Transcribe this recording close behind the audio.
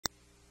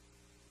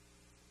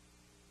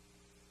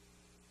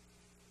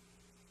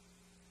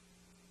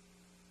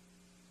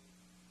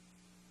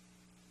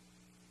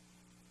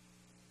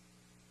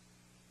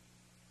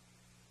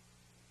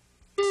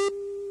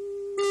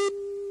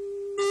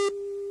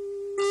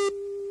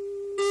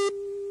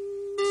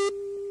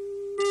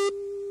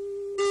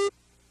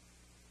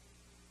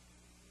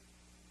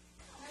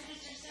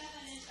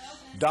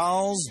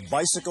dolls,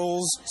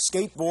 bicycles,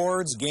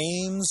 skateboards,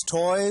 games,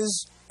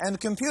 toys,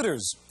 and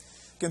computers.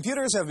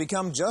 Computers have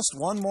become just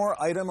one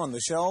more item on the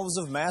shelves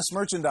of mass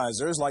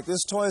merchandisers like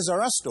this Toys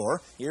R Us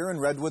store here in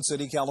Redwood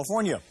City,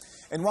 California.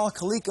 And while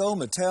Coleco,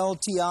 Mattel,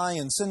 TI,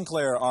 and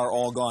Sinclair are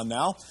all gone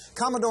now,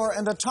 Commodore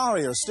and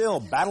Atari are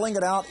still battling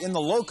it out in the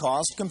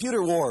low-cost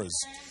computer wars.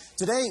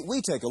 Today, we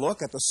take a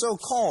look at the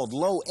so-called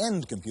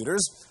low-end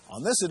computers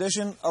on this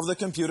edition of the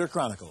Computer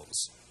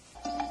Chronicles.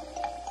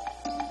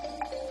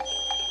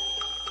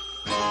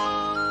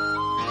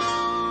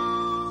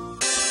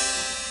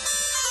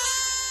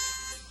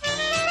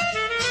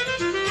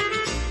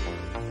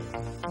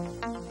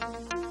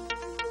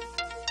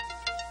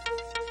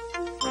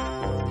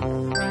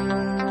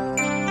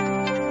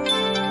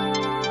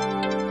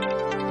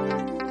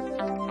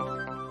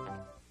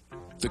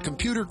 The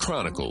Computer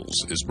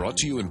Chronicles is brought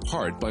to you in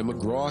part by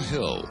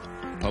McGraw-Hill,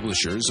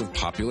 publishers of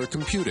Popular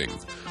Computing,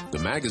 the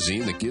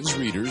magazine that gives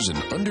readers an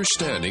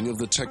understanding of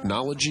the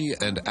technology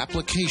and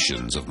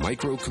applications of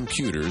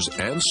microcomputers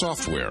and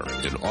software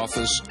in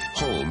office,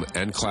 home,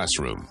 and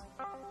classroom.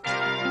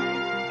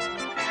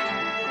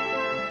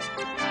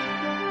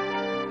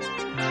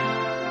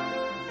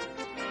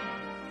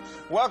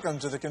 Welcome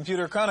to the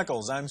Computer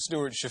Chronicles. I'm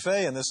Stuart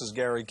Chaffee, and this is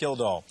Gary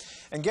Kildall.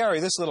 And Gary,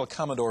 this little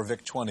Commodore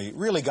VIC-20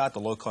 really got the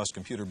low-cost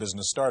computer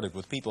business started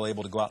with people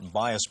able to go out and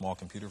buy a small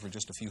computer for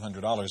just a few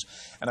 $100s.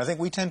 And I think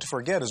we tend to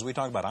forget, as we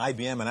talk about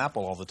IBM and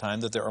Apple all the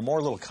time, that there are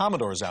more little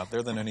Commodores out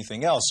there than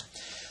anything else.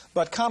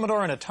 But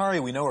Commodore and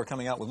Atari, we know, are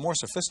coming out with more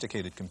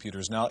sophisticated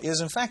computers now.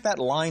 Is, in fact, that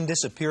line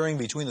disappearing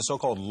between the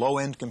so-called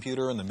low-end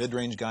computer and the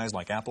mid-range guys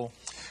like Apple?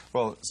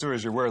 Well, Stuart,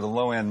 as you're aware, the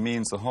low end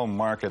means the home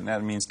market, and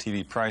that means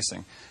TV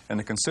pricing. And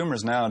the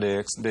consumers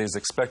nowadays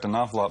expect an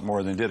awful lot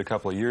more than they did a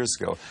couple of years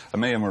ago.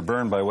 Many of them were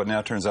burned by what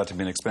now turns out to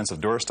be an expensive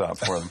doorstop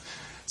for them.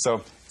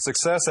 So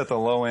success at the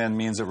low end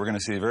means that we're going to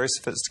see very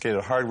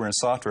sophisticated hardware and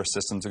software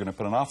systems that are going to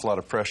put an awful lot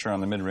of pressure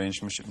on the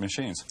mid-range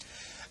machines.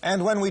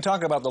 And when we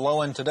talk about the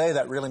low end today,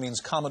 that really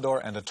means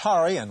Commodore and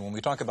Atari. And when we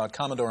talk about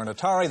Commodore and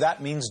Atari,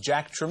 that means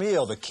Jack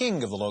Tramiel, the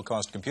king of the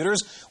low-cost computers.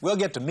 We'll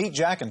get to meet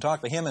Jack and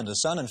talk to him and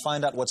his son and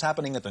find out what's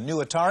happening at the new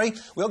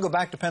Atari. We'll go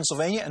back to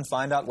Pennsylvania and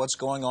find out what's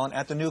going on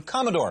at the new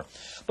Commodore.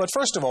 But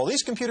first of all,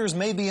 these computers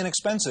may be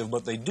inexpensive,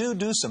 but they do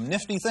some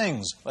nifty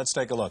things. Let's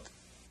take a look.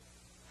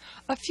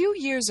 A few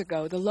years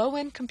ago, the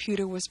low-end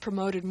computer was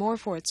promoted more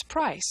for its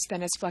price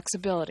than its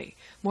flexibility,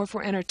 more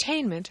for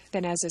entertainment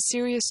than as a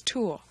serious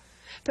tool.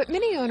 But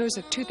many owners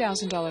of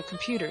 $2,000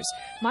 computers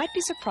might be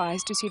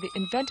surprised to see the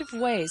inventive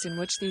ways in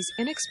which these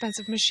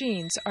inexpensive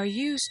machines are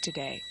used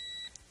today.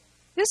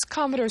 This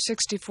Commodore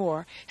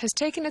 64 has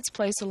taken its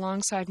place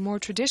alongside more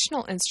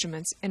traditional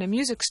instruments in a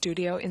music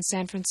studio in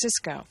San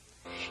Francisco.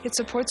 It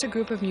supports a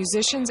group of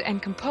musicians and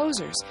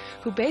composers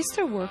who base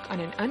their work on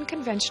an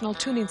unconventional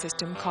tuning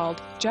system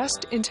called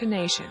just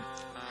intonation.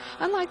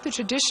 Unlike the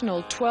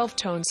traditional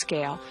 12-tone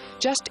scale,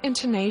 just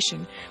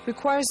intonation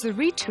requires the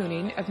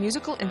retuning of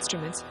musical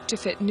instruments to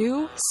fit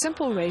new,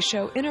 simple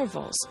ratio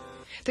intervals.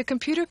 The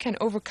computer can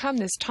overcome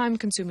this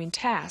time-consuming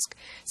task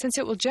since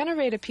it will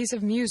generate a piece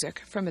of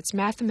music from its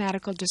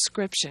mathematical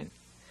description.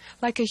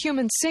 Like a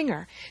human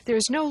singer, there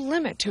is no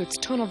limit to its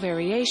tonal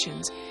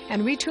variations,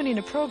 and retuning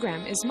a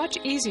program is much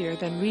easier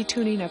than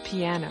retuning a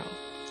piano.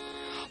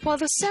 While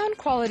the sound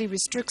quality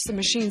restricts the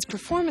machine's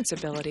performance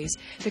abilities,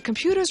 the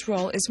computer's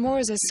role is more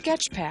as a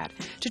sketchpad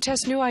to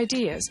test new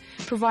ideas,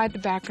 provide the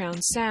background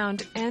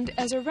sound, and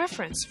as a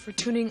reference for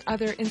tuning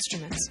other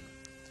instruments.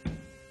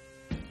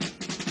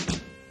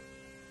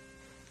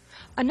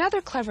 Another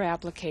clever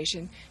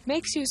application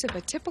makes use of a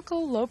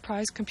typical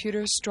low-price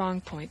computer's strong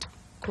point,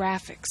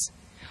 graphics.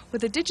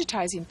 With a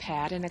digitizing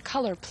pad and a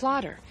color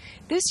plotter,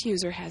 this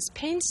user has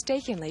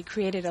painstakingly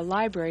created a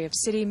library of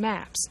city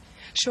maps,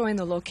 showing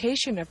the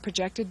location of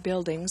projected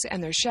buildings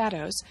and their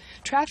shadows,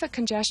 traffic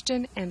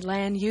congestion, and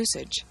land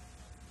usage.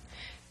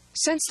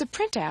 Since the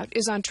printout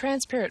is on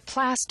transparent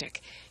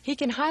plastic, he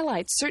can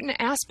highlight certain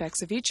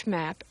aspects of each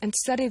map and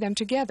study them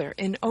together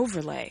in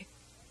overlay.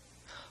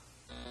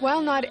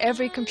 While not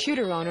every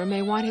computer owner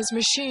may want his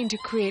machine to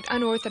create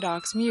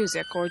unorthodox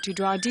music or to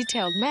draw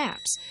detailed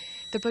maps,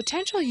 the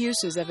potential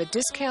uses of a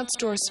discount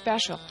store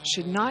special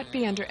should not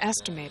be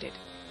underestimated.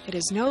 It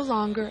is no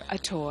longer a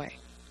toy.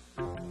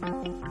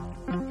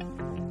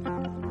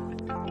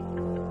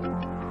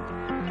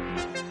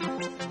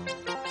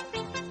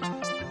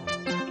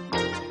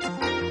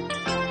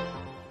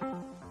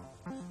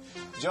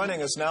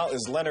 Joining us now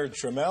is Leonard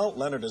Tramiel.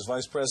 Leonard is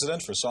Vice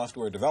President for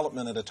Software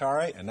Development at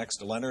Atari. And next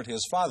to Leonard,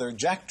 his father,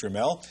 Jack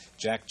Tramiel.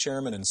 Jack,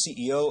 Chairman and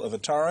CEO of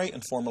Atari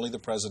and formerly the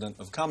President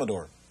of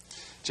Commodore.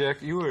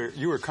 Jack, you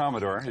were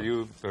Commodore.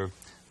 You were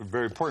a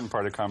very important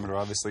part of Commodore,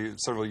 obviously,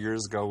 several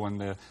years ago when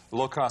the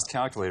low-cost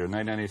calculator,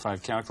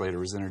 995 calculator,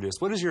 was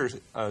introduced. What is your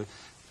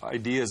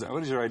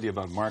idea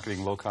about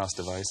marketing low-cost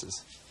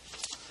devices?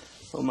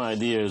 Well, my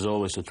idea is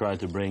always to try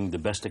to bring the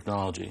best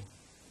technology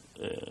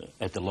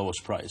at the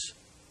lowest price.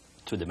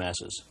 to the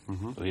masses.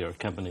 We are a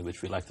company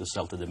which we like to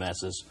sell to the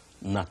masses,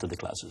 not to the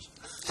classes.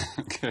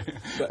 Okay.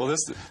 Well,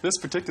 this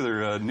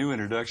particular new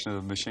introduction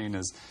of the machine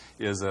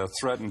is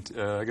threatened.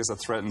 I guess it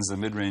threatens the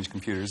mid-range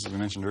computers that we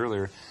mentioned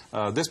earlier.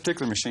 This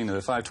particular machine,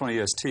 the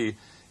 520 ST,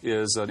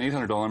 is an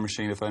 $800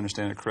 machine, if I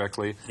understand it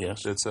correctly.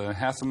 Yes. It's a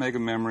half a mega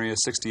memory, a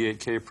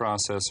 68K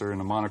processor, and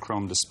a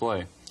monochrome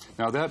display.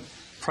 Now, that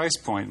price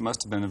point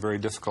must have been a very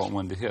difficult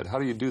one to hit. How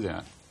do you do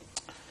that?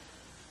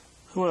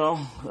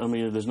 Well, I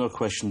mean, there's no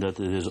question that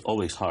it is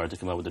always hard to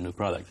come up with a new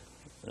product.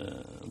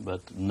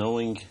 But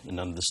knowing and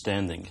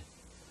understanding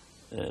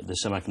the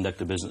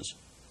semiconductor business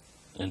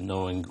and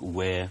knowing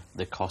where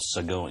the costs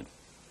are going,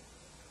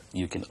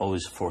 you can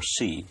always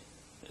foresee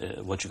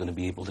what you're going to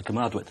be able to come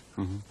out with.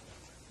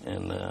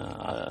 And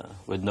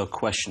with no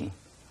question,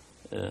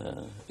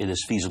 it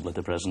is feasible at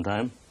the present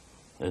time.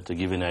 To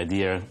give you an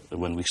idea,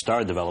 when we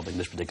started developing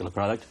this particular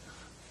product,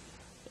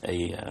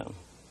 a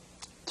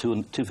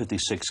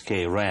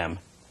 256K RAM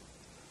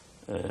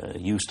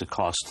used to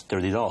cost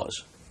 $30.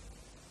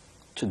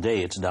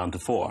 Today it's down to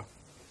 $4.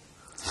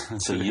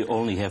 So you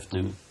only have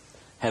to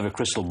have a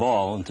crystal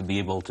ball and to be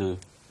able to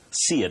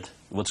see it,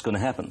 what's going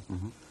to happen.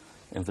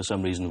 And for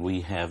some reason,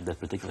 we have that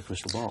particular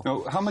crystal ball.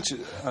 Now, how much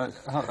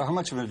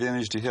of an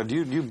advantage do you have? Do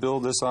you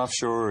build this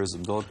offshore, or is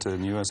it built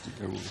in the U.S.?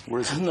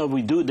 Where is it? No,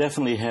 we do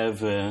definitely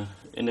have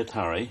in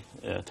Atari.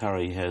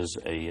 Atari has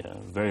a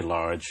very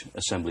large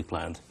assembly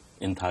plant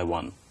in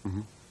Taiwan,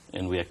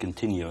 and we are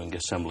continuing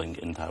assembling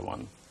in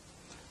Taiwan.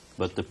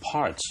 But the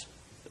parts,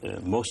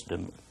 most of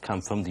them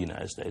come from the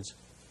United States.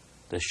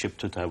 They're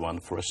shipped to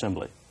Taiwan for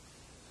assembly.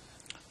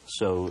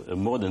 So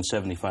more than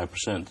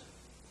 75%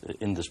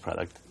 in this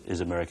product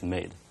is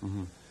American-made.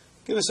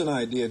 Give us an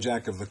idea,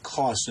 Jack, of the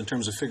cost in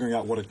terms of figuring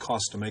out what it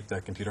costs to make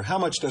that computer. How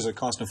much does it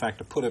cost, in fact,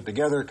 to put it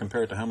together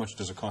compared to how much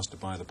does it cost to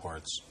buy the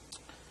parts?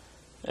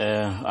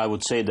 I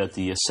would say that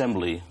the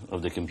assembly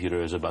of the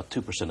computer is about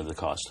 2% of the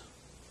cost.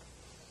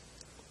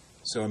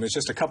 So, I mean, it's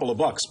just a couple of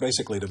bucks,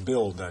 basically, to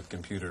build that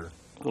computer.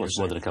 Well, it's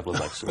more than a couple of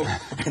bucks.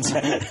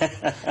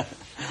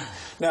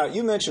 Now,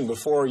 you mentioned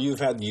before you've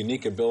had the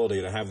unique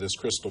ability to have this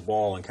crystal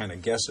ball and kind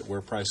of guess at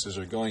where prices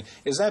are going.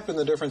 Has that been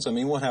the difference? I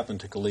mean, what happened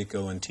to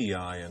Coleco and TI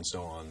and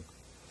so on?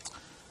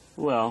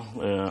 Well,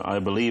 I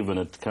believe when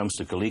it comes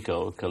to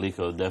Coleco,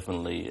 Coleco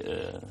definitely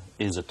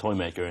is a toy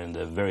maker, and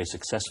they're very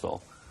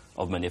successful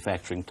of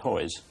manufacturing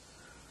toys.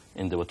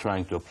 And they were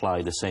trying to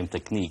apply the same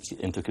technique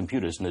into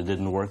computers, and it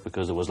didn't work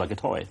because it was like a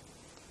toy,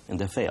 and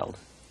they failed.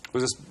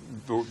 Was this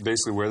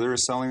basically where they were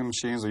selling the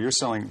machines, or you're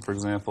selling, for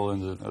example, in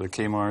the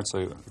Kmart?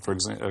 So, for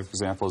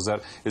example,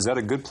 is that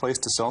a good place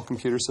to sell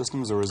computer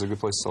systems, or is it a good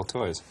place to sell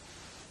toys?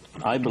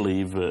 I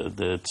believe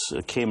that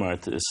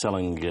Kmart is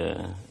selling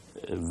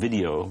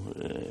video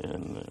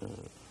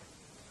and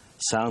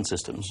sound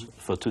systems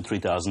for $2,000 to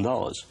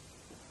 $3,000.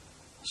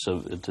 So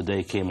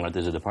today Kmart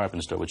is a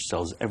department store which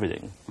sells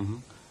everything.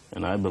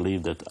 And I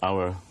believe that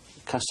our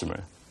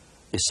customer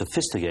is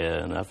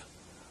sophisticated enough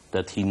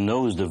that he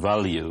knows the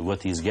value of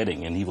what he's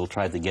getting, and he will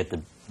try to get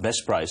the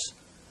best price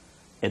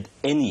at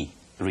any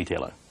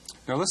retailer.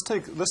 Now let's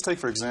take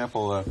for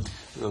example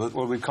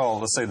what we call,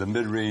 let's say, the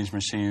mid-range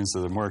machines,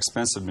 the more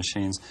expensive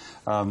machines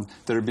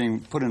that are being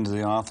put into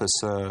the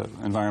office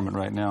environment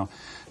right now.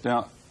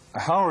 Now,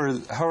 how are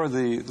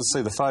the, let's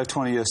say, the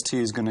 520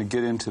 STs going to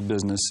get into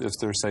business if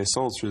they're, say,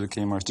 sold through the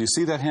Kmarts? Do you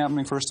see that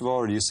happening, first of all,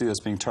 or do you see this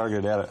being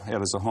targeted at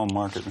as a home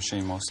market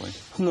machine mostly?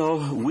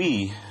 No,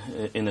 we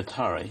in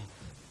Atari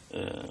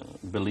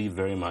believe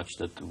very much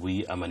that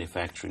we are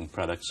manufacturing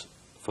products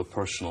for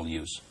personal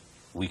use.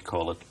 We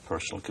call it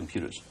personal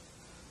computers.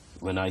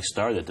 When I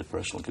started the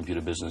personal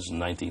computer business in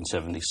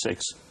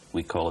 1976,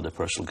 we called it a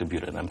personal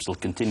computer, and I'm still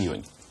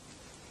continuing.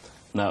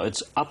 Now,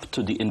 it's up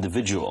to the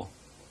individual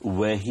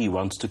where he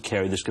wants to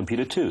carry this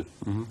computer to.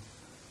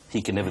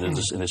 He can have it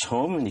in his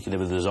home, and he can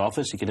have it in his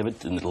office, he can have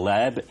it in the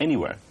lab,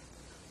 anywhere.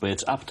 But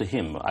it's up to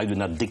him. I do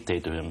not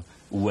dictate to him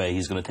where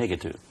he's going to take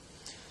it to.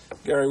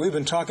 Gary, we've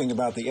been talking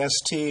about the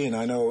ST, and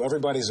I know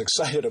everybody's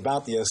excited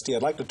about the ST.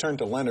 I'd like to turn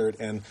to Leonard.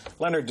 And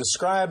Leonard,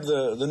 describe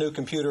the new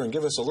computer and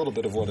give us a little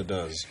bit of what it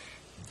does.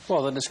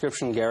 Well, the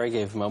description Gary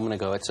gave a moment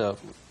ago, it's a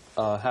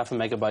half a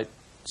megabyte,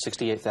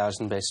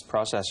 68,000 base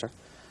processor.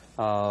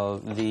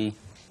 The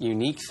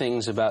unique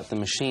things about the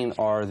machine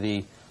are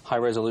the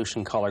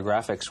high-resolution color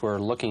graphics. We're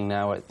looking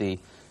now at the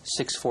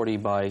 640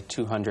 by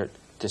 200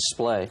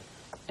 display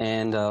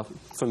and a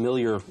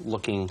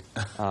familiar-looking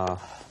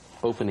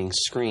opening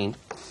screen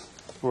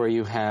where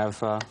you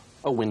have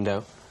a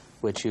window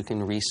which you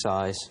can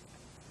resize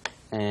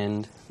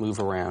and move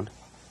around,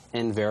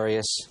 and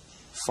various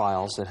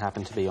files that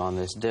happen to be on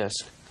this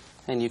disk.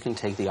 And you can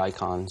take the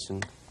icons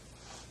and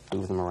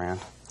move them around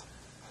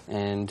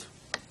and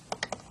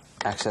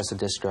access a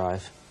disk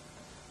drive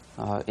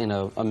in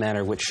a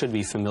manner which should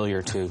be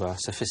familiar to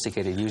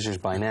sophisticated users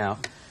by now,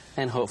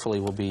 and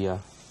hopefully will be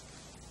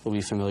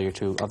familiar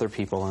to other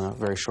people in a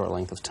very short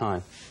length of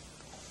time.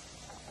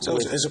 So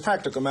as a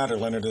practical matter,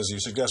 Leonard, as you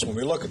suggest, when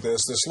we look at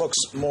this looks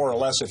more or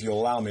less, if you'll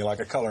allow me,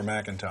 like a color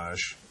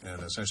Macintosh,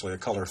 and essentially a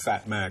color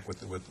Fat Mac with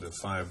the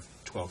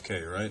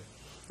 512K, right?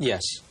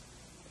 Yes.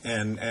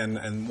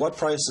 And what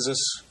price is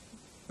this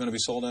going to be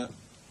sold at?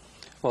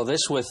 Well,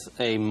 this with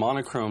a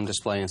monochrome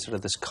display instead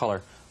of this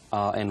color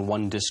and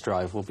one disk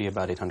drive will be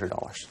about $800.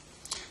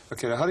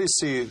 Okay, now how do you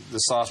see the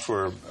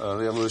software,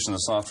 the evolution of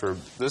the software?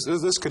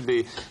 This could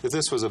be, if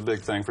this was a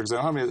big thing, for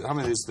example, how many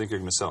of these do you think you're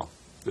going to sell,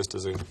 just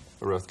as a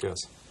rough guess?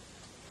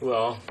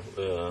 Well,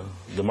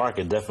 the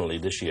market definitely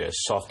this year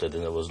is softer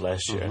than it was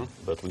last year,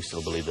 but we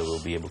still believe that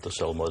we'll be able to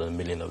sell more than 1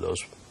 million of those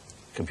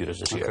computers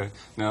this year. Okay.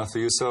 Now, if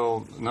you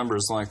sell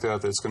numbers like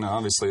that, that's going to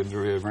obviously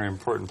be a very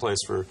important place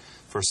for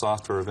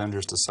software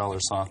vendors to sell their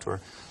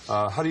software.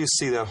 How do you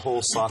see that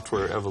whole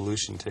software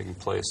evolution taking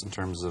place in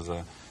terms of,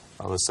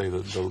 let's say,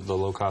 the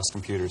low-cost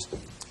computers?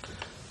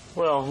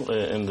 Well,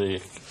 in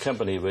the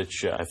company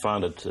which I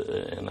founded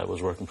and I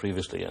was working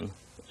previously in,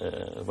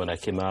 when I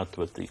came out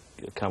with the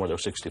Commodore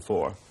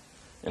 64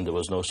 and there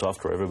was no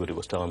software, everybody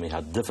was telling me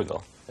how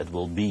difficult it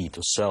will be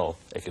to sell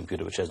a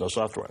computer which has no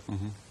software.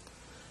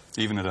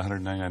 Even at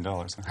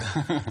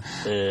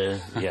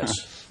 $199. Yes,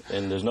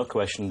 and there's no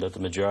question that the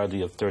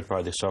majority of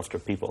third-party software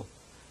people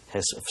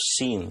has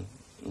seen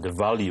the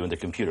value in the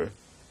computer,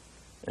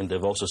 and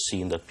they've also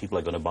seen that people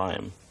are going to buy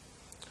them.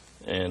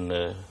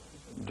 And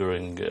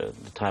during the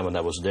time when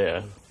I was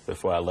there,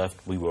 before I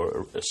left, we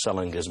were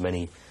selling as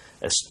many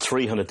as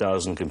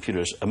 300,000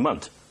 computers a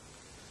month.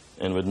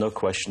 And with no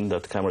question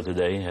that Commodore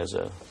today has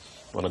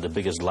one of the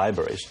biggest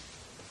libraries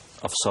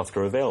of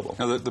software available.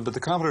 Now, but the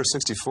Commodore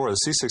 64, the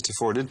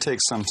C64, did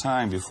take some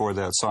time before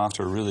that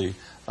software really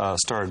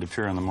started to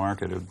appear on the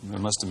market. It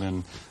must have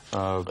been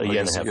a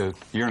year and a half. A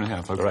year and a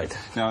half. Okay. Right.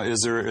 Now,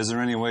 is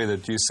there any way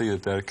that you see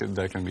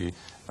that can be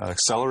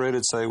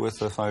accelerated, say, with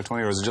the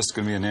 520, or is it just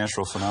going to be a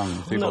natural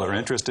phenomenon? People are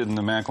interested in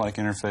the Mac-like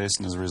interface,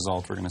 and as a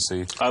result, we're going to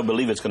see. I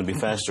believe it's going to be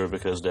faster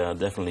because there are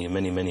definitely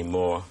many, many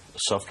more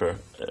software,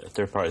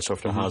 third-party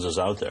software houses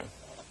out there.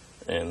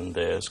 And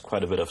there's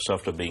quite a bit of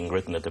software being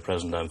written at the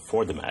present time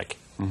for the Mac.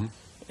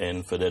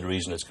 And for that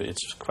reason,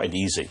 it's quite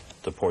easy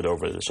to port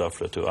over the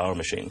software to our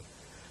machine.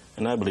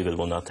 And I believe it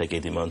will not take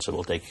 18 months. It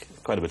will take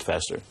quite a bit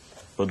faster.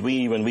 But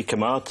when we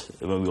come out,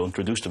 when we will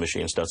introduce the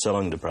machine and start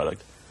selling the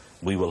product,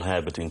 we will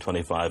have between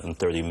 25 and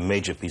 30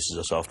 major pieces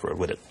of software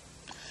with it.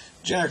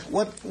 Jack,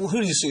 who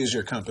do you see as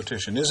your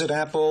competition? Is it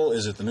Apple?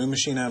 Is it the new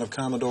machine out of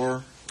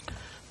Commodore?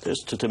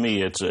 To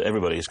me, it's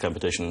everybody's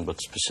competition,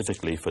 but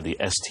specifically for the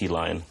ST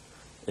line,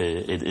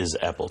 it is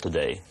Apple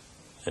today.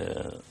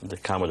 The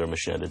Commodore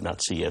machine I did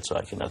not see yet, so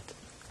I cannot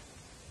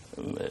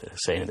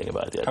say anything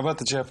about it yet. How about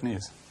the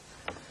Japanese?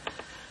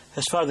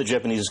 As far as the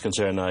Japanese is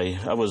concerned,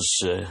 I was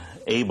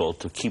able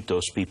to keep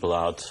those people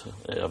out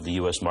of the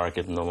U.S.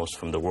 market and almost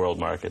from the world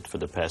market for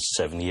the past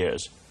 7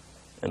 years.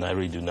 And I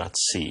really do not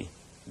see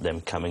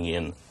them coming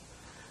in.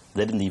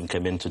 They didn't even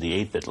come into the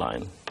 8-bit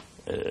line.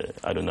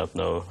 I do not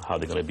know how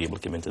they're going to be able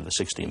to come into the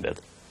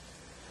 16-bit.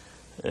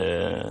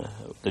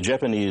 The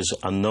Japanese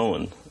are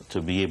known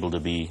to be able to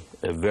be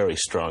very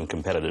strong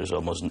competitors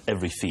almost in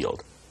every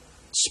field,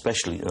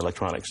 especially in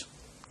electronics.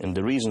 And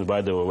the reason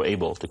why they were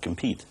able to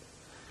compete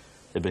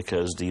is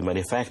because the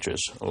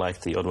manufacturers,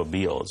 like the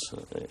automobiles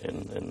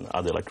and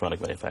other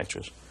electronic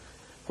manufacturers,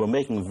 were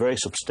making very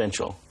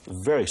substantial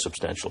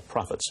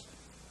profits.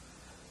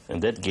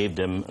 And that gave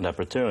them an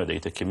opportunity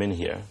to come in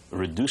here,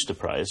 reduce the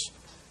price,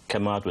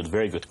 come out with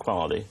very good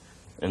quality,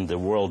 and the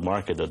world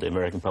market that the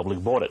American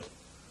public bought it.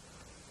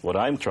 What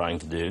I'm trying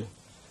to do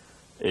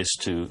is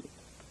to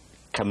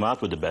come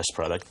out with the best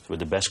product, with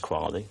the best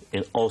quality,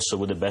 and also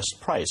with the best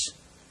price.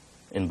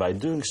 And by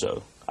doing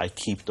so, I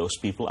keep those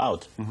people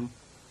out.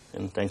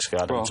 And thanks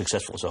God, I'm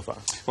successful so far.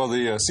 Well,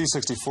 the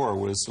C64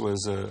 was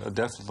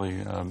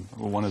definitely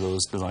one of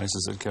those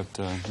devices that kept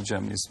the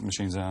Japanese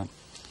machines out.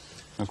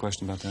 No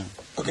question about that.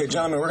 Okay,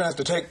 gentlemen, we're going to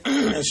have to take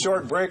a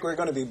short break. We're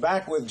going to be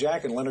back with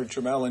Jack and Leonard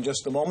Trammell in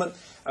just a moment.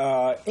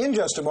 In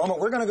just a moment,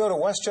 we're going to go to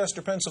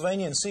Westchester,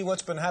 Pennsylvania, and see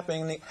what's been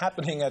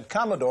happening at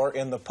Commodore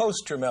in the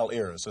post-Trammell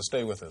era. So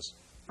stay with us.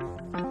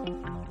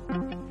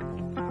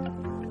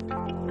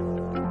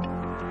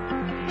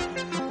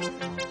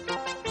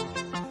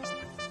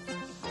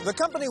 The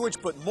company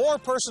which put more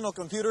personal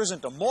computers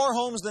into more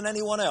homes than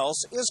anyone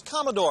else is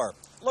Commodore,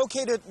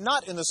 located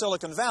not in the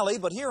Silicon Valley,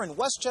 but here in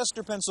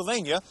Westchester,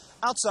 Pennsylvania,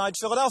 outside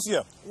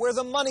Philadelphia, where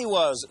the money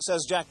was,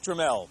 says Jack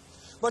Trammell.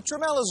 But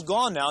Trammell is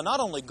gone now, not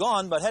only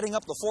gone, but heading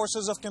up the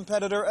forces of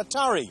competitor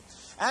Atari.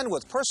 And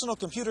with personal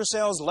computer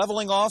sales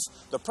leveling off,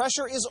 the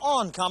pressure is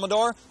on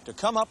Commodore to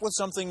come up with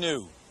something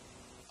new.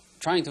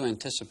 Trying to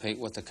anticipate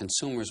what the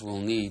consumers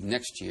will need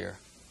next year,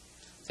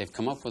 they've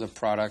come up with a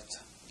product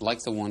like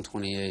the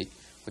 128,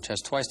 which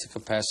has twice the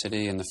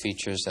capacity and the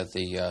features that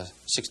the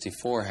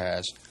 64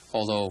 has,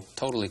 although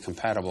totally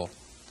compatible,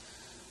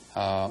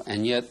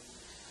 and yet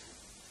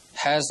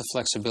has the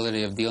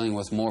flexibility of dealing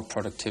with more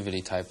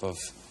productivity type of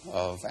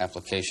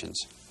applications.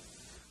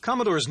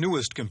 Commodore's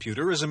newest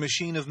computer is a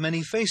machine of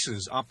many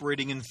faces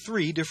operating in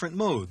 3 different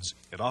modes.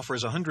 It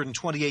offers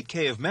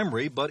 128K of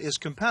memory but is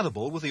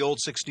compatible with the old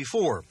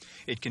 64.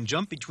 It can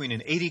jump between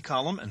an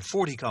 80-column and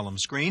 40-column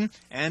screen,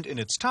 and in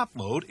its top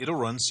mode it'll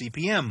run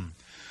CP/M.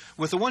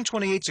 With the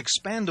 128's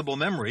expandable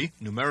memory,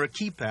 numeric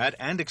keypad,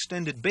 and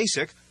extended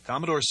BASIC,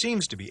 Commodore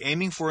seems to be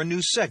aiming for a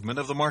new segment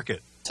of the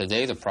market.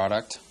 Today the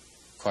product,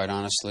 quite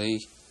honestly,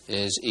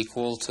 is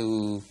equal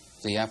to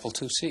the Apple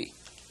IIc.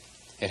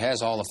 It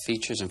has all the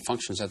features and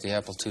functions that the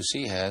Apple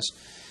IIc has,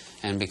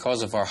 and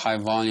because of our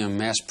high-volume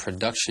mass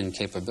production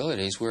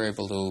capabilities, we're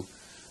able to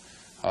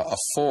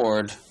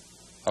afford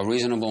a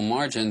reasonable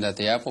margin that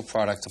the Apple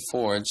product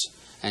affords,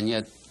 and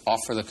yet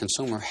offer the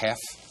consumer half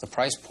the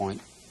price point.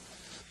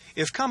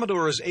 If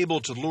Commodore is able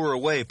to lure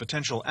away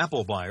potential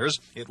Apple buyers,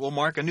 it will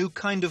mark a new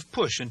kind of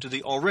push into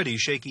the already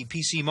shaky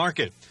PC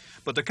market.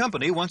 But the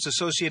company, once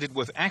associated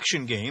with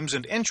action games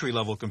and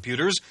entry-level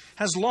computers,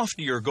 has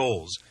loftier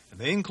goals, and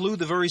they include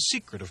the very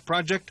secretive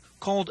project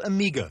called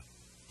Amiga.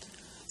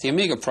 The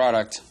Amiga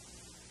product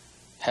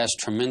has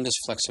tremendous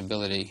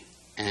flexibility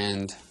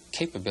and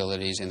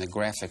capabilities in the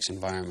graphics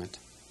environment,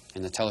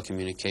 in the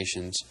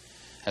telecommunications,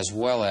 as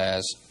well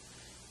as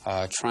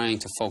trying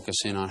to focus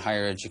in on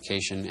higher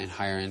education and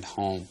higher-end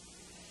home.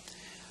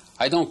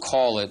 I don't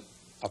call it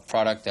a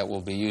product that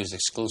will be used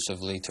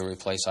exclusively to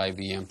replace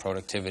IBM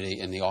productivity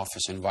in the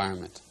office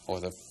environment or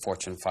the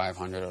Fortune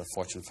 500 or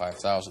Fortune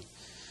 5000.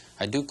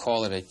 I do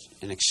call it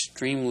an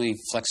extremely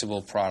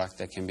flexible product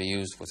that can be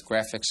used with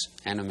graphics,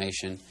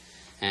 animation,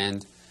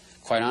 and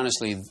quite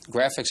honestly,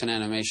 graphics and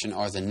animation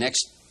are the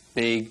next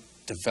big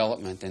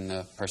development in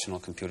the personal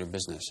computer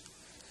business.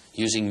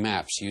 Using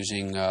maps,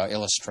 using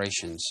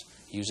illustrations,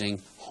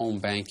 using home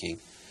banking,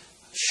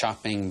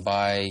 shopping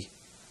by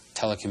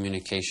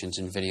telecommunications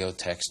and video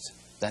text,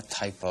 that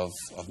type of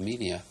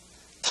media.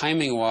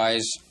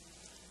 Timing-wise,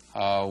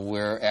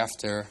 we're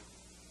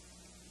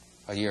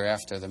a year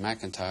after the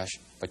Macintosh,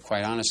 but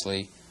quite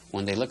honestly,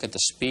 when they look at the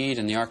speed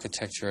and the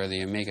architecture of the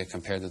Amiga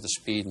compared to the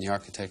speed and the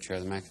architecture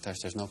of the Macintosh,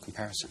 there's no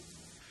comparison.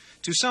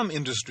 To some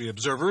industry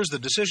observers, the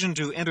decision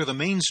to enter the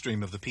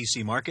mainstream of the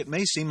PC market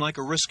may seem like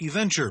a risky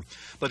venture,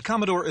 but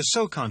Commodore is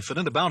so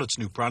confident about its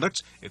new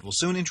products, it will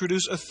soon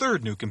introduce a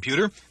third new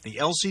computer, the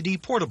LCD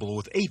Portable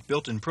with 8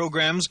 built-in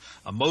programs,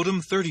 a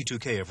modem,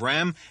 32K of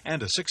RAM,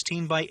 and a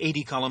 16 by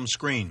 80 column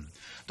screen.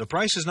 The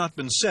price has not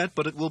been set,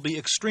 but it will be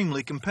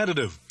extremely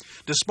competitive.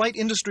 Despite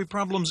industry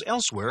problems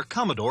elsewhere,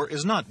 Commodore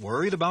is not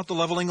worried about the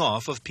leveling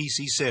off of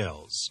PC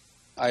sales.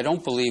 I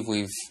don't believe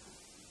we've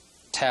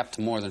tapped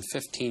more than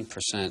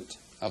 15%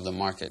 of the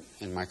market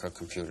in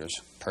microcomputers,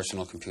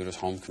 personal computers,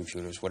 home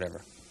computers,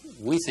 whatever.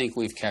 We think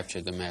we've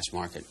captured the mass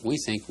market. We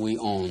think we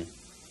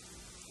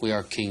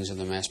are kings of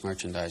the mass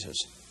merchandisers.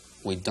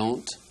 We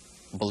don't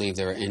believe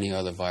there are any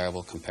other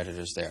viable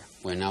competitors there.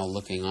 We're now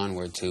looking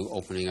onward to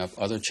opening up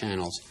other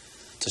channels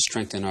to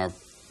strengthen our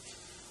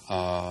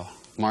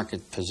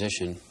market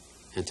position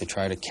and to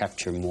try to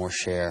capture more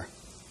share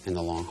in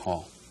the long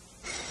haul.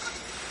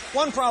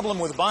 One problem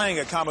with buying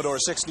a Commodore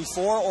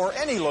 64 or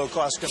any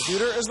low-cost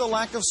computer is the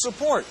lack of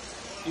support.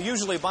 You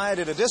usually buy it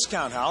at a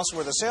discount house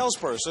where the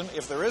salesperson,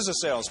 if there is a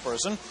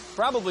salesperson,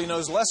 probably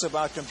knows less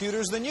about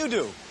computers than you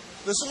do.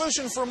 The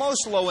solution for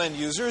most low-end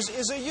users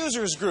is a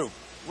users group.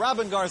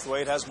 Robin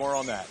Garthwaite has more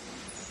on that.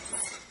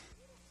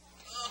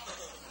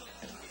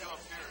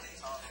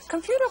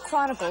 Computer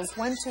Chronicles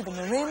went to the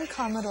Marin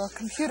Commodore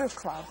Computer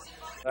Club.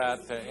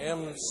 At the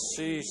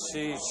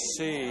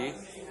MCCC,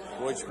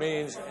 which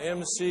means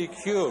MC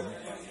cubed,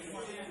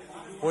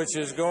 which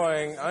is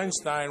going,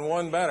 Einstein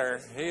won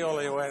better. He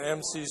only went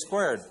MC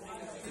squared.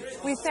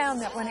 We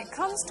found that when it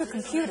comes to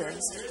computers,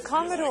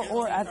 Commodore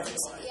or others,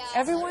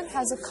 everyone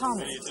has a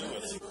comment.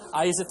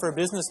 I use it for a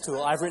business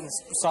tool. I've written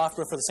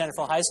software for the Santa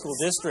Fe High School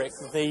district.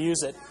 They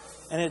use it,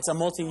 and it's a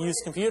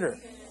multi-use computer.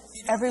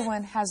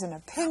 Everyone has an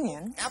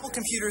opinion. Apple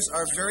computers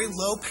are very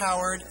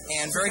low-powered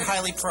and very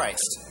highly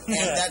priced,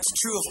 and that's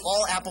true of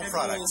all Apple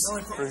products.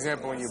 For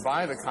example, when you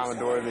buy the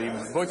Commodore,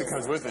 the book that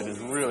comes with it is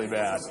really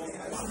bad.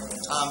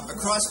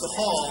 Across the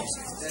hall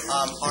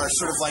are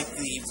sort of like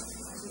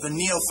the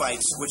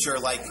neophytes, which are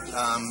like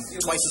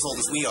twice as old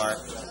as we are.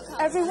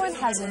 Everyone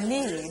has a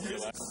need.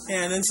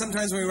 And then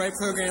sometimes when we write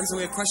programs and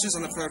we have questions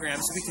on the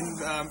programs, we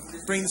can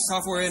bring the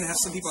software in and have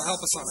some people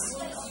help us on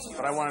it.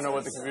 But I want to know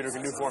what the computer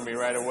can do for me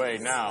right away,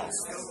 now.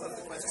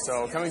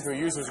 So coming to a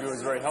users group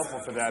is very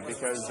helpful for that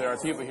because there are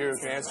people here who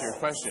can answer your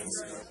questions.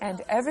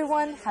 And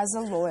everyone has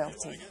a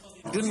loyalty.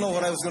 Didn't know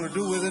what I was going to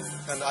do with it,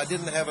 and I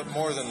didn't have it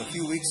more than a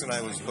few weeks and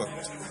I was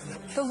hooked.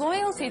 The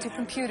loyalty to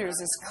computers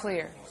is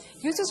clear.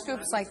 Users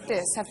groups like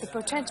this have the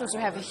potential to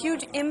have a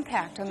huge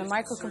impact on the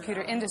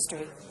microcomputer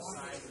industry.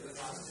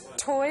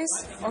 Toys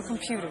or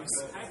computers?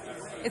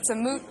 It's a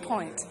moot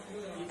point.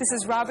 This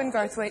is Robin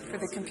Garthwaite for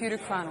the Computer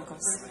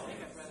Chronicles.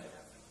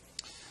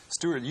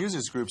 Stuart,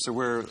 users groups are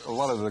where a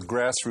lot of the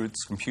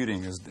grassroots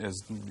computing it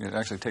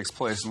actually takes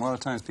place. And a lot of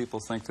times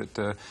people think that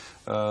the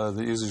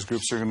users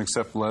groups are going to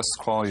accept less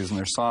qualities in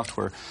their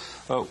software.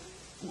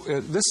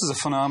 This is a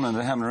phenomenon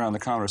that happened around the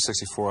Commodore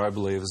 64, I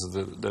believe, is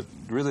that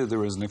really there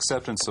was an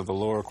acceptance of a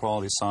lower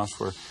quality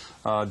software.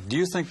 Do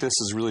you think this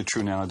is really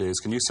true nowadays?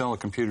 Can you sell a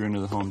computer into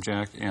the home,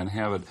 Jack, and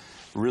have it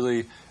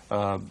really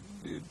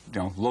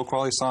low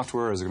quality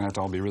software, or is it going to have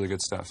to all be really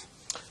good stuff?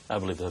 I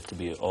believe it have to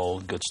be all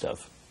good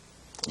stuff.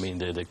 I mean,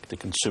 the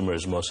consumer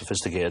is more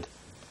sophisticated.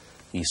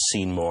 He's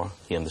seen more.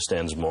 He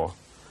understands more.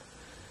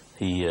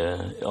 He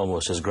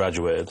almost has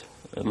graduated.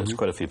 There's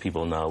quite a few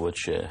people now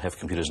which have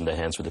computers in their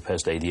hands for the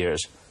past 8 years.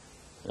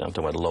 I'm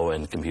talking about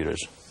low-end computers.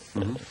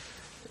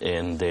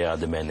 And they are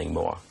demanding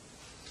more.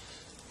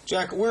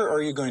 Jack, where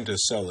are you going to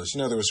sell this?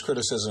 You know, there was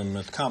criticism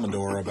at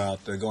Commodore about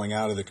going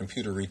out of the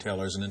computer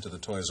retailers and into the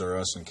Toys R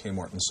Us and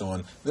Kmart and so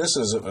on. This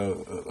is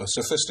a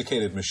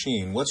sophisticated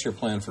machine. What's your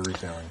plan for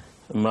retailing?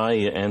 My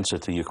answer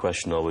to your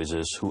question always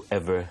is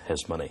whoever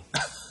has money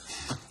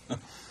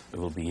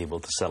will be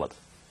able to sell it,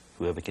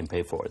 whoever can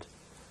pay for it.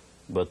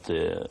 But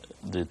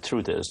the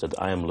truth is that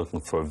I am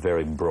looking for a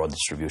very broad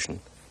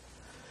distribution.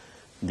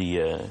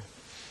 The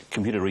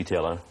computer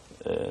retailer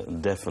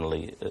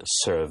definitely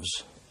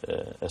serves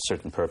a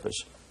certain purpose.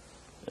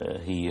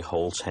 He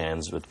holds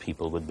hands with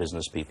people, with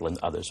business people and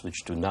others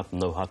which do not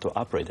know how to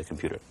operate a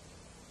computer.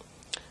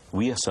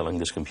 We are selling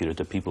this computer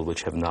to people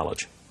which have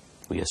knowledge.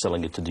 We are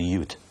selling it to the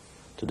youth,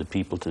 to the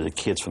people, to the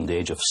kids from the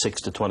age of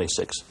 6 to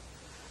 26,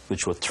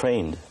 which were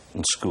trained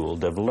in school.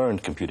 They've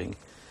learned computing.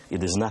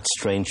 It is not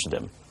strange to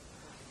them.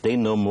 They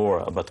know more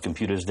about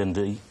computers than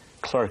the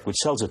clerk which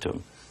sells it to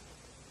them.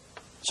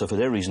 So for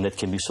that reason, it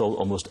can be sold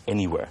almost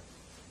anywhere.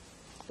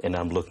 And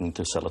I'm looking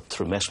to sell it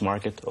through mass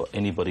market or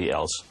anybody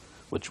else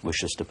which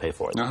wishes to pay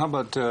for it. Now, how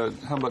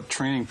about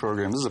training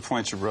programs? This is a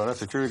point you brought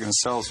up. If you're going to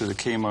sell through the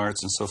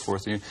Kmarts and so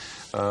forth,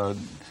 I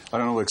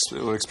don't know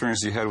what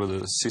experience you had with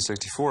the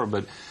C64,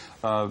 but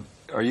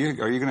are you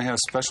going to have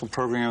special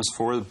programs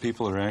for the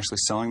people that are actually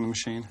selling the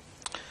machine?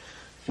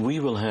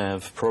 We will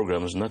have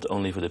programs not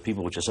only for the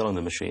people which are selling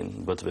the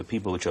machine, but for the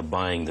people which are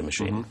buying the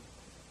machine.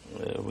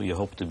 We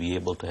hope to be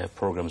able to have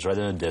programs right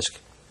on a disk,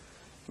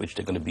 which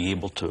they're going to be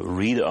able to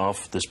read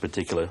off this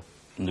particular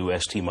new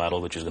ST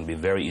model, which is going to be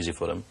very easy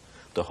for them.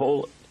 The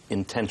whole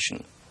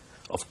intention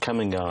of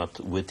coming out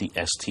with the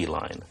ST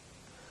line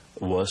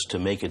was to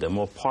make it a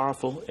more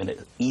powerful and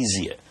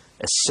easier,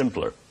 a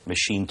simpler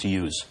machine to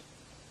use.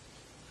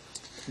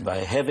 By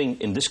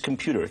having in this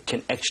computer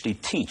can actually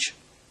teach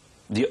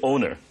the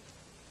owner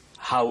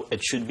how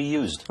it should be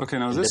used. Okay,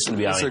 now that's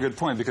a good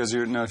point, because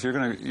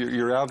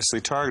you're obviously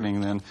targeting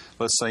then,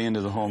 let's say,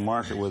 into the home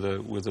market with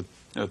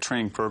a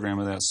training program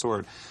of that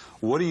sort.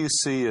 What do you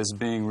see as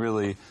being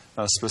really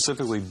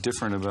specifically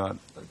different about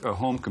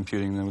home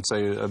computing than,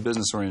 say, a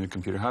business-oriented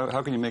computer?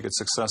 How can you make it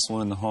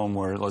successful in the home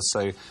where, let's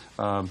say,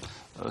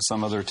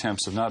 some other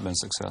attempts have not been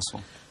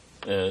successful?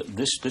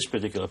 This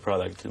particular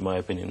product, in my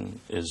opinion,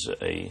 is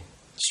a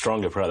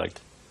stronger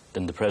product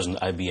than the present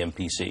IBM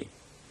PC,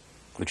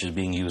 which is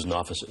being used in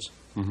offices.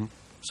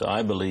 So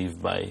I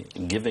believe by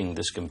giving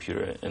this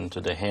computer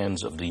into the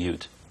hands of the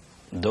youth,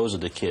 those are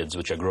the kids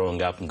which are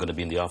growing up and going to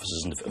be in the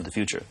offices of the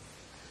future.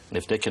 And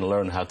if they can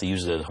learn how to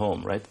use it at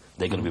home, right,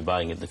 they're going to be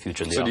buying it in the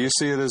future. So do you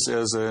see it as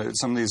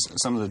some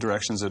of the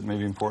directions that may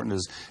be important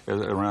is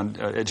around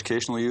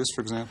educational use,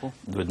 for example?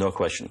 With no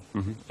question.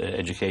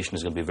 Education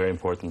is going to be very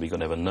important. We're going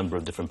to have a number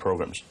of different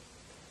programs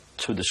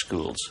to the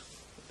schools,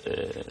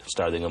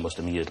 starting almost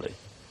immediately.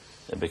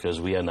 Because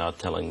we are now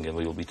telling, and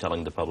we will be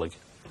telling the public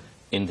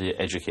and the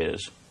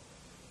educators,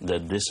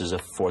 that this is a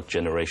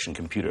 4th-generation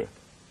computer.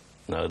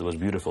 Now, it was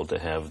beautiful to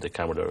have the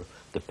Commodore,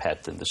 the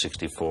PET, and the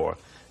 64,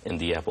 and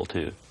the Apple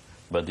II.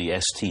 But the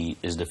ST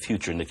is the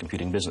future in the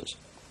computing business.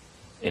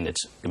 And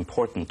it's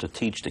important to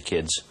teach the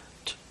kids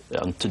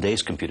on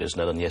today's computers,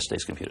 not on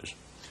yesterday's computers.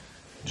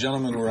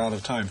 Gentlemen, we're out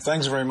of time.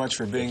 Thanks very much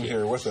for being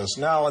here with us.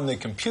 Now, in the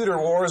computer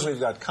wars, we've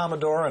got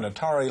Commodore and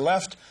Atari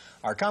left.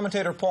 Our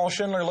commentator, Paul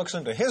Schindler, looks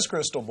into his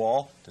crystal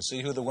ball to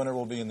see who the winner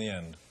will be in the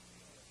end.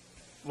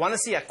 Want to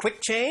see a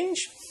quick change?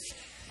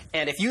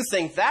 And if you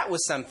think that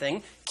was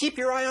something, keep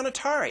your eye on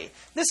Atari.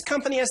 This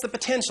company has the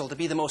potential to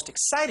be the most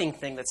exciting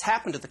thing that's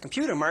happened to the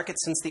computer market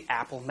since the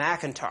Apple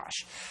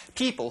Macintosh.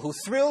 People who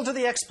thrilled to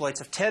the exploits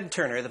of Ted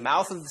Turner, the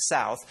mouth of the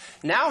South,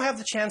 now have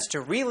the chance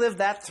to relive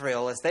that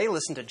thrill as they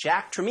listen to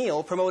Jack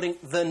Tramiel promoting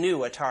the new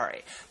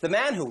Atari. The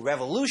man who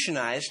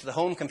revolutionized the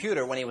home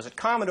computer when he was at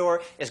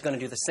Commodore is going to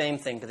do the same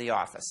thing to the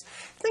office.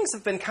 Things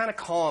have been kind of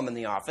calm in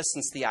the office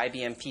since the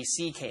IBM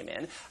PC came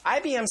in.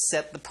 IBM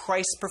set the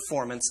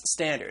price-performance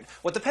standard,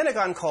 what the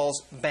Pentagon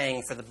calls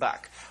bang for the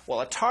buck.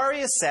 Well,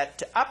 Atari is set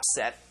to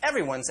upset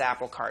everyone's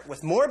apple cart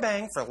with more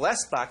bang for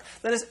less buck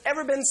than has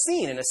ever been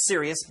seen in a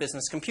serious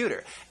business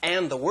computer.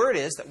 And the word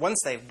is that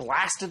once they've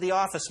blasted the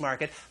office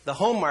market, the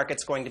home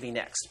market's going to be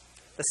next.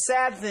 The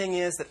sad thing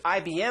is that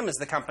IBM is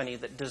the company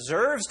that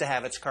deserves to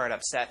have its cart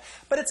upset,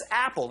 but it's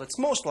Apple that's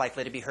most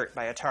likely to be hurt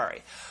by Atari.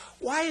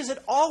 Why is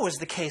it always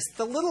the case that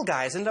the little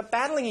guys end up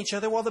battling each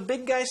other while the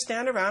big guys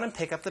stand around and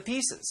pick up the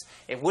pieces?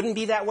 It wouldn't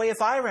be that way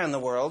if I ran the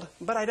world,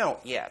 but I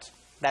don't yet.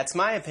 That's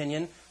my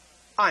opinion.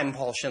 I'm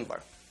Paul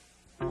Schindler.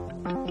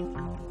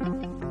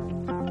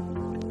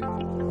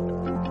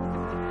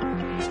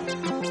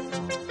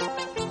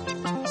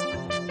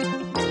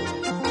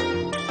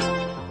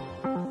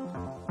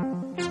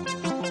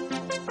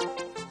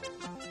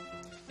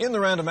 In the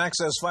Random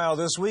Access file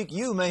this week,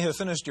 you may have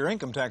finished your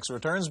income tax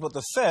returns, but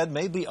the Fed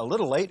may be a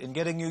little late in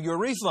getting you your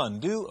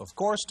refund, due, of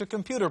course, to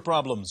computer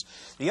problems.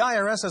 The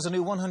IRS has a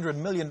new $100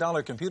 million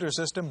computer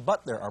system,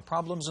 but there are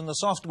problems in the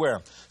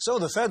software. So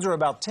the Feds are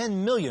about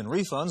 10 million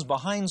refunds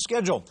behind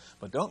schedule.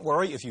 But don't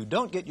worry, if you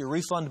don't get your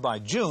refund by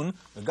June,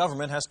 the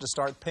government has to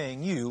start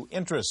paying you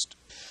interest.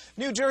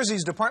 New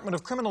Jersey's Department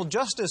of Criminal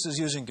Justice is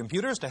using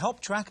computers to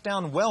help track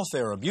down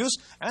welfare abuse,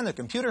 and the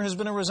computer has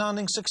been a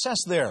resounding success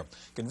there.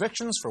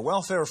 Convictions for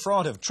welfare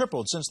fraud have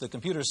tripled since the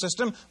computer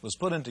system was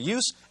put into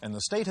use, and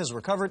the state has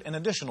recovered an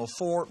additional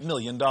 $4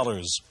 million.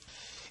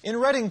 In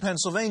Reading,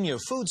 Pennsylvania,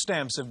 food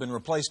stamps have been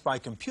replaced by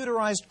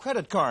computerized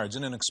credit cards.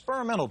 In an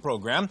experimental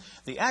program,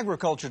 the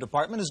Agriculture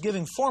Department is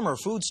giving former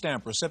food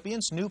stamp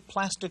recipients new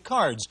plastic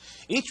cards.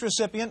 Each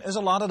recipient is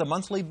allotted a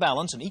monthly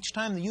balance, and each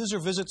time the user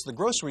visits the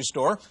grocery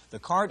store, the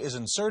card is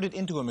inserted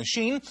into a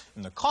machine,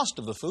 and the cost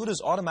of the food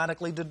is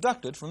automatically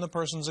deducted from the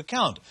person's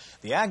account.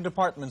 The Ag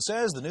Department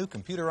says the new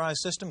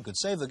computerized system could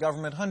save the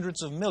government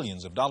hundreds of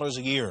millions of dollars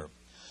a year.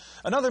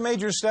 Another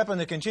major step in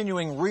the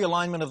continuing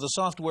realignment of the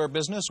software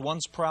business,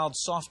 once proud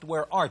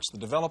Software Arts, the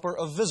developer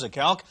of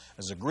VisiCalc,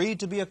 has agreed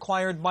to be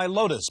acquired by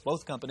Lotus,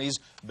 both companies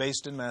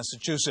based in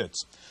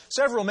Massachusetts.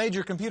 Several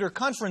major computer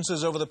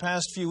conferences over the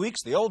past few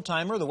weeks, the Old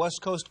Timer, the West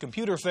Coast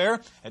Computer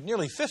Fair, had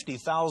nearly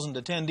 50,000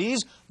 attendees.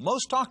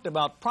 Most talked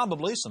about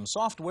probably some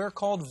software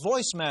called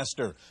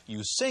VoiceMaster.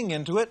 You sing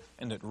into it,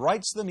 and it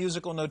writes the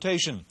musical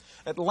notation.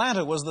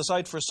 Atlanta was the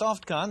site for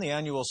SoftCon, the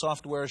annual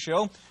software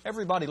show.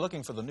 Everybody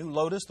looking for the new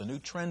Lotus, the new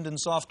trend in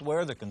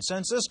software, the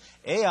consensus,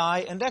 AI,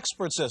 and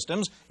expert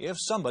systems, if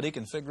somebody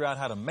can figure out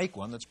how to make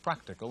one that's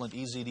practical and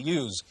easy to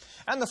use.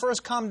 And the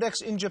first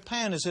Comdex in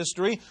Japan is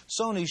history.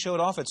 Sony showed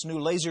off its new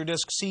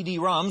Laserdisc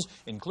CD-ROMs,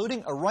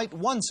 including a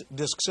write-once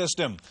disc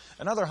system.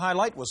 Another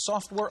highlight was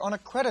software on a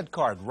credit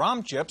card,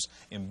 ROM chips,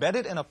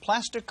 embedded in a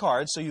plastic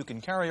card so you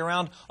can carry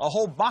around a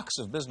whole box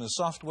of business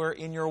software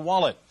in your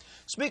wallet.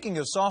 Speaking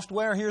of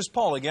software, here's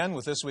Paul again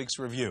with this week's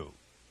review.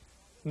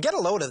 Get a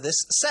load of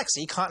this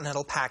sexy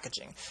Continental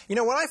packaging. You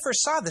know, when I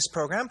first saw this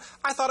program,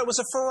 I thought it was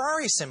a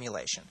Ferrari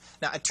simulation.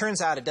 Now, it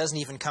turns out it doesn't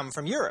even come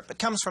from Europe. It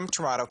comes from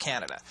Toronto,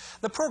 Canada.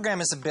 The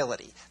program is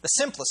Ability, the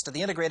simplest of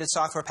the integrated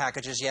software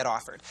packages yet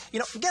offered. You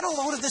know, get a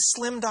load of this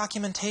slim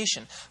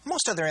documentation.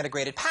 Most other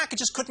integrated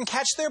packages couldn't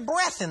catch their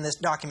breath in this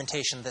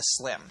documentation this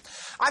slim.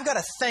 I've got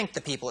to thank the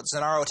people at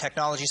Zonaro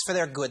Technologies for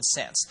their good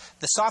sense.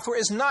 The software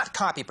is not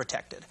copy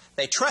protected.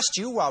 They trust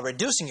you while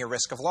reducing your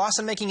risk of loss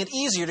and making it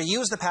easier to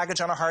use the package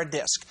on a hard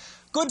disk.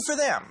 Good for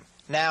them.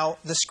 Now,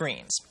 the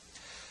screens.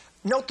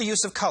 Note the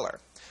use of color.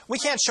 We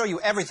can't show you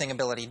everything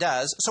Ability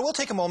does, so we'll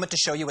take a moment to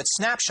show you its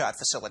snapshot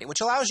facility, which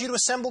allows you to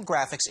assemble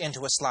graphics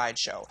into a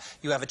slideshow.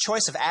 You have a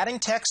choice of adding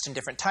text in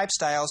different type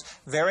styles,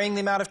 varying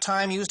the amount of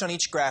time used on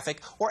each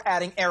graphic, or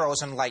adding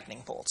arrows and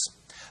lightning bolts.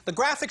 The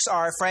graphics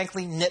are,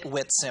 frankly,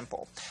 nitwit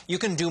simple. You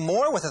can do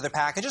more with other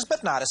packages,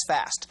 but not as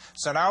fast.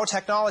 Zonaro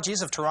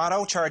Technologies of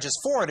Toronto charges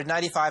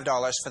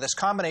 $495 for this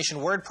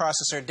combination word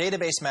processor,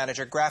 database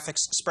manager,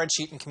 graphics,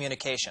 spreadsheet, and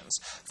communications.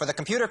 For the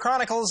Computer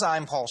Chronicles,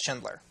 I'm Paul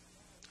Schindler.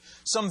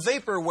 Some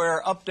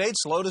vaporware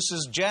updates.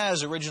 Lotus's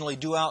Jazz, originally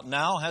due out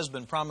now, has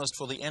been promised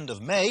for the end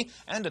of May,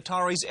 and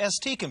Atari's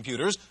ST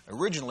computers,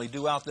 originally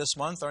due out this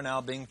month, are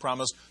now being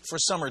promised for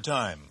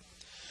summertime.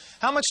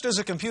 How much does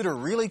a computer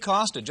really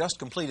cost? A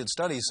just-completed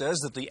study says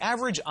that the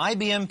average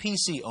IBM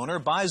PC owner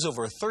buys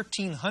over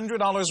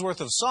 $1,300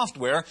 worth of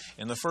software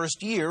in the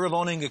first year of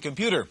owning a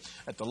computer.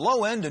 At the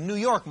low end, a New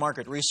York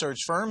market research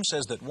firm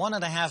says that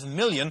 1.5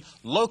 million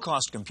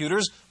low-cost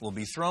computers will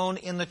be thrown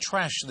in the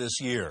trash this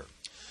year.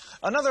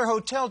 Another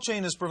hotel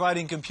chain is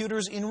providing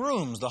computers in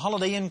rooms. The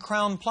Holiday Inn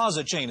Crowne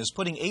Plaza chain is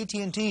putting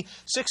AT&T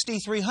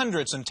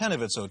 6300s in 10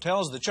 of its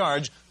hotels that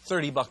charge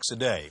 $30 a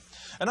day.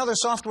 Another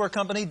software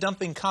company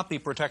dumping copy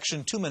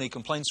protection. Too many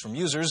complaints from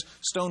users.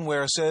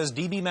 Stoneware says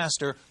DB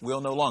Master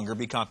will no longer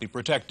be copy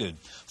protected.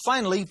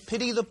 Finally,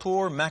 pity the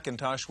poor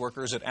Macintosh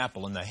workers at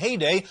Apple. In the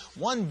heyday,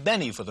 $1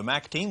 penny for the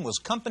Mac team was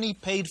company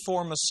paid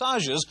for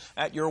massages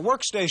at your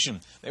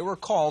workstation. They were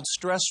called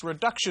stress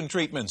reduction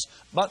treatments.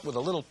 But with a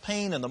little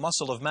pain in the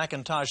muscle of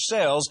Macintosh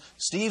sales,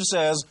 Steve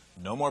says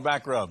no more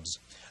back rubs.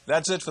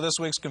 That's it for this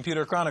week's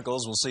Computer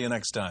Chronicles. We'll see you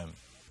next time.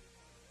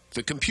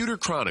 The Computer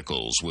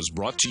Chronicles was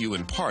brought to you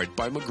in part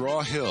by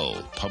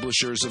McGraw-Hill,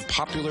 publishers of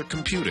Popular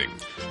Computing,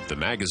 the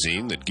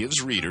magazine that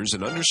gives readers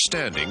an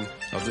understanding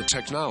of the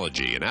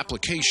technology and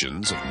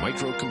applications of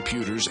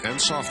microcomputers and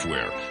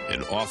software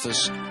in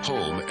office,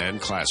 home, and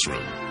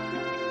classroom.